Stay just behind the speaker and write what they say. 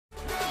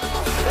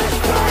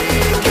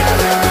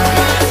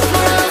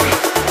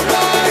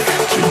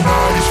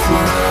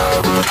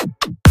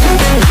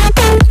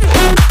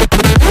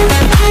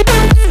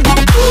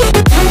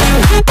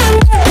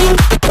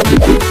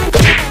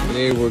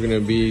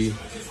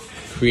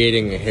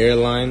creating a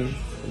hairline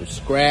from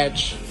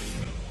scratch.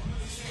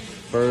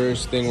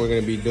 First thing we're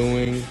gonna be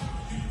doing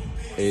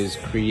is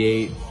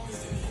create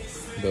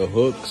the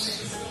hooks.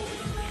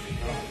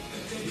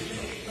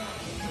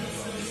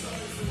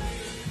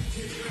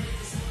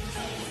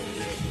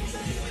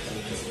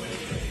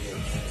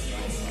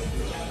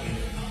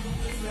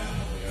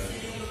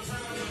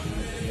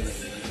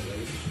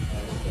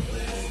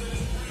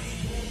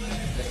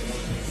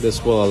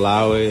 This will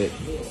allow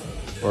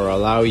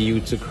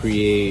you to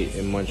create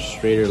a much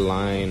straighter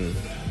line.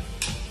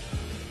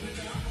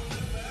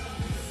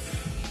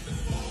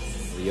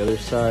 The other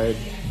side.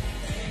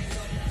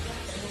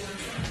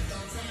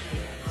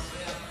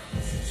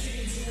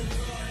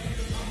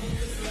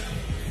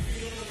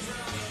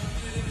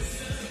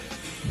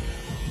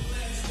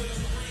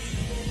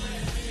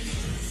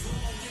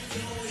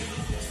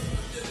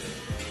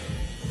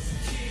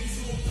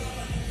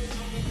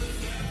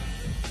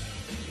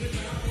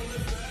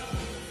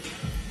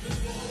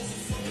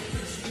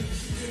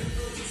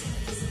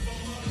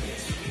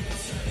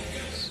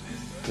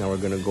 Now we're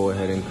gonna go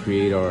ahead and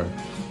create our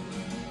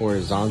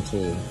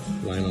horizontal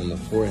line on the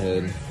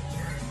forehead.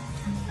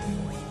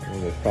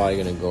 And we're probably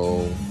gonna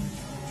go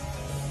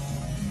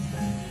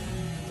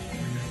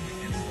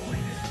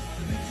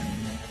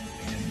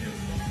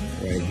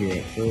right here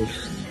at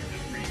first.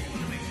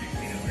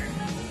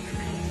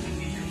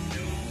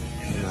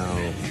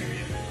 Now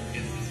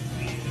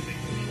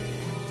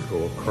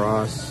go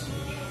across.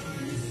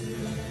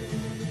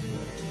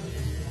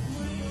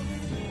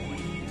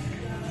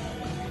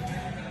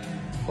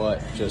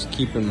 But just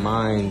keep in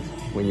mind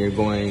when you're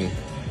going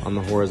on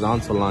the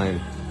horizontal line,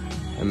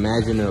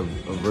 imagine a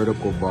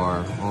vertical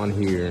bar on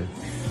here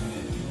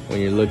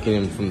when you're looking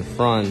in from the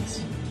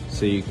front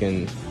so you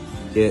can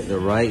get the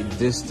right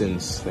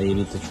distance that you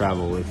need to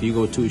travel. If you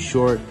go too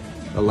short,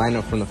 the line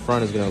up from the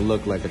front is gonna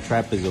look like a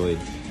trapezoid,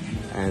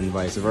 and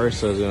vice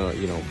versa is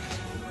gonna,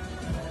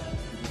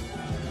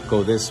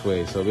 go this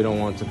way. So we don't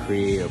want to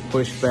create a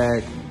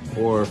pushback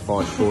or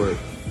fall short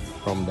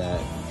from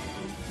that.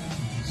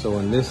 So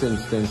in this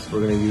instance,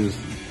 we're gonna use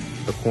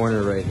the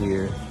corner right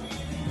here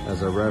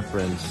as a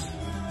reference.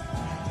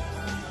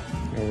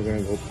 And we're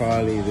gonna go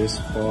probably this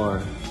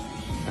far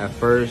at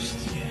first.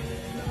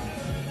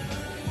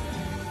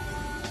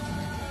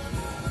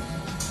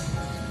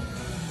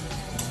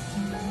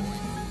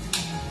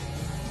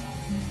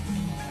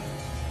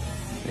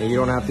 And you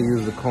don't have to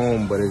use the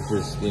comb, but it's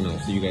just,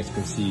 so you guys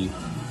can see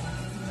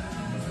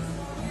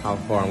how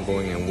far I'm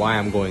going and why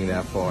I'm going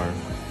that far.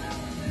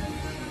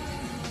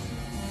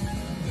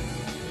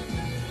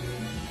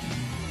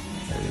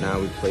 Now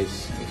we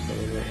place this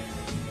over there.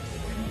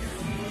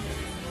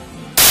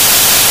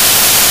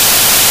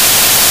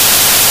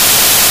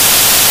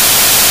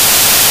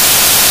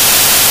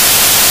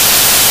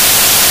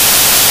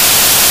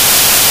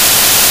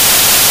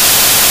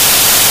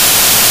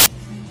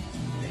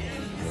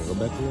 Go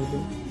back a little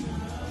bit.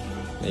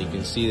 Now you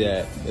can see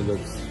that it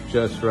looks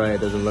just right.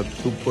 It doesn't look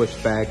too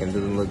pushed back and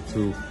doesn't look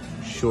too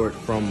short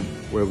from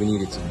where we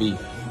need it to be.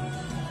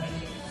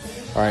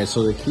 All right,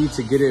 so the key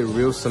to get it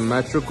real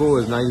symmetrical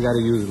is now you gotta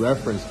use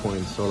reference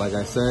points. So like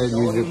I said,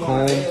 use your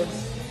comb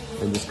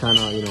and just kind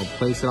of,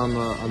 place it on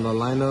the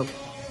lineup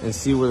and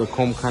see where the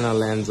comb kind of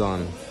lands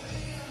on.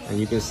 And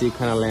you can see it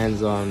kind of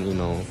lands on,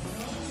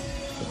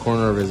 the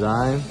corner of his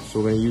eye.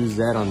 So we're gonna use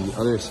that on the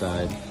other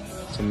side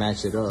to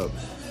match it up. All right,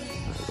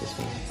 this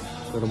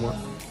one, a little more.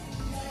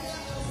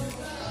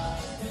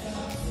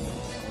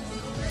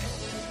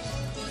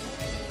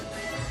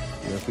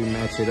 And if we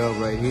match it up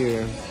right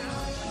here,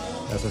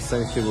 that's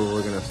essentially where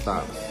we're gonna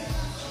stop.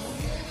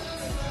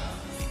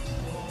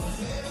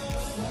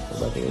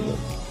 Go back a little bit.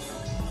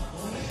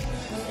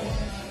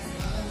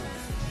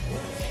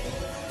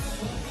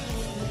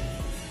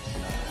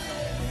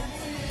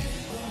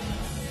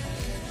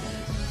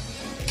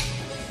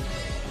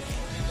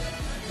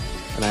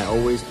 And I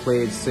always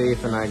play it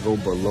safe and I go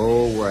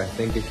below where I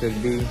think it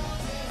should be,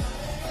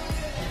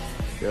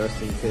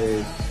 just in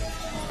case.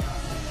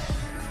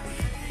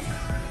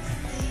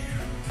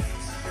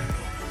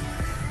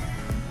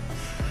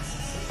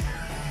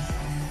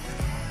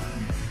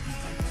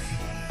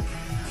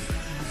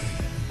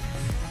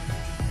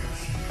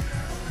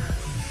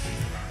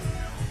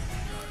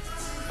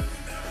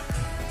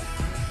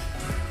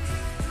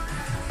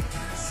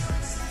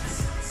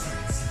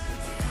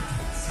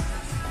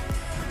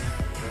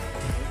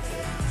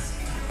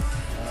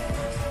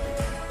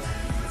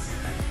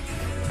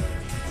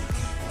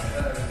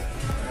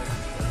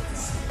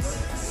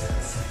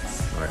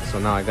 Alright, so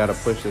now I gotta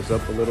push this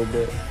up a little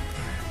bit.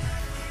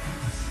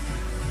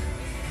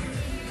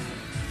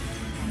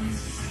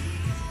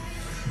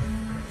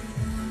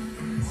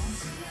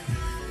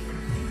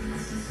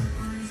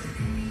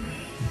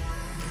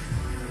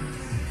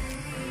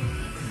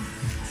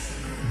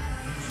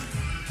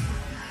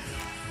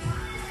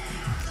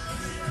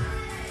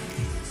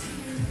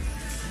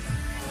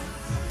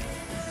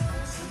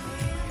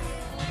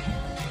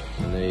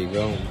 And there you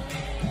go.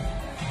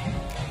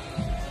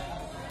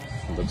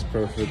 It looks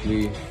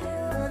perfectly